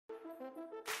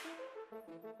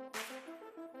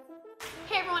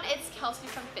Hey everyone, it's Kelsey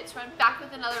from FitsRun, back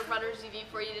with another runner's review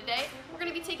for you today. We're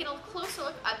going to be taking a closer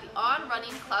look at the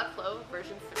on-running Cloudflow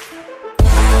version 3.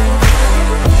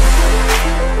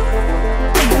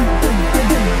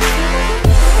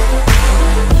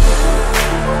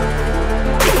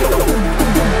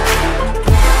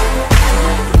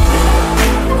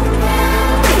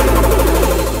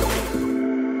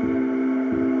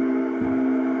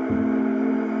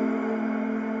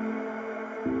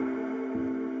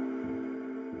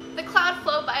 The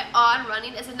Cloudflow by On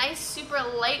Running is a nice, super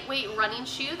lightweight running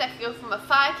shoe that can go from a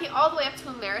 5K all the way up to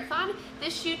a marathon.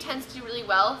 This shoe tends to do really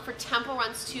well for tempo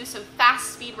runs too, some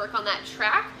fast speed work on that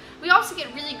track. We also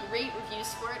get really great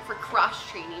reviews for it for cross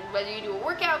training. Whether you do a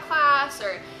workout class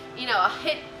or, a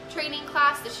HIIT training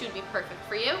class, this shoe would be perfect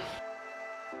for you.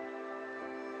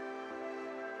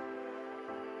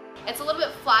 It's a little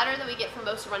bit flatter than we get from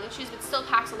most running shoes, but still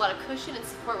packs a lot of cushion and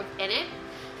support within it.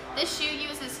 This shoe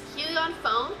uses Helion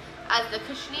foam as the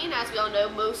cushioning. As we all know,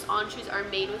 most On shoes are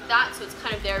made with that, so it's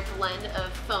kind of their blend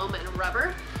of foam and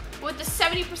rubber. With the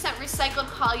 70% recycled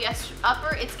polyester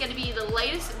upper, it's going to be the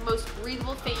lightest and most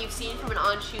breathable fit you've seen from an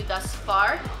On shoe thus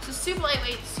far. So super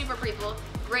lightweight, super breathable,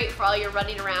 great for all your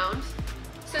running around.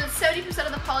 So 70%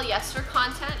 of the polyester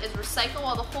content is recycled,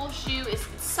 while the whole shoe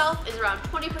itself is around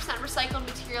 20% recycled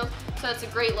material, so it's a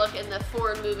great look in the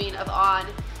forward moving of On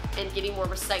and getting more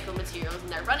recycled materials in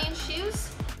their running shoes.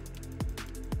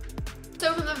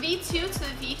 So from the V2 to the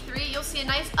V3, you'll see a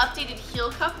nice updated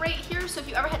heel cup right here. So if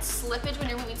you ever had slippage when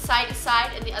you're moving side to side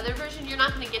in the other version, you're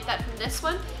not going to get that from this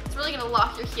one. It's really going to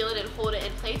lock your heel in and hold it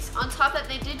in place. On top of that,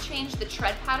 they did change the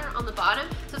tread pattern on the bottom,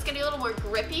 so it's going to be a little more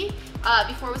grippy.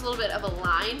 Before it was a little bit of a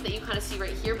line that you kind of see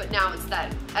right here, but now it's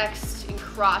that X and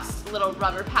crossed little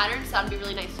rubber pattern, so that'll be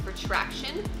really nice for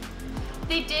traction.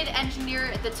 They did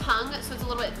engineer the tongue so it's a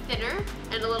little bit thinner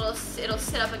and it'll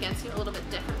sit up against you a little bit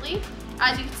differently.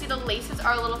 As you can see, the laces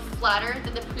are a little flatter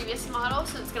than the previous model,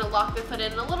 so it's going to lock the foot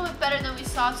in a little bit better than we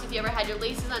saw. So if you ever had your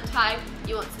laces untied,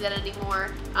 you won't see that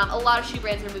anymore. A lot of shoe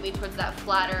brands are moving towards that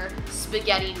flatter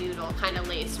spaghetti noodle kind of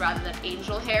lace rather than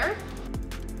angel hair.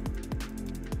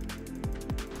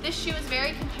 This shoe is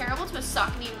very comparable to a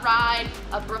Saucony Ride,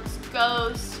 a Brooks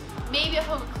Ghost, maybe a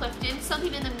Hoka Clifton,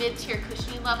 something in the mid-tier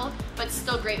cushioning level, but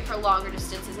still great for longer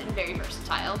distances and very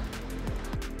versatile.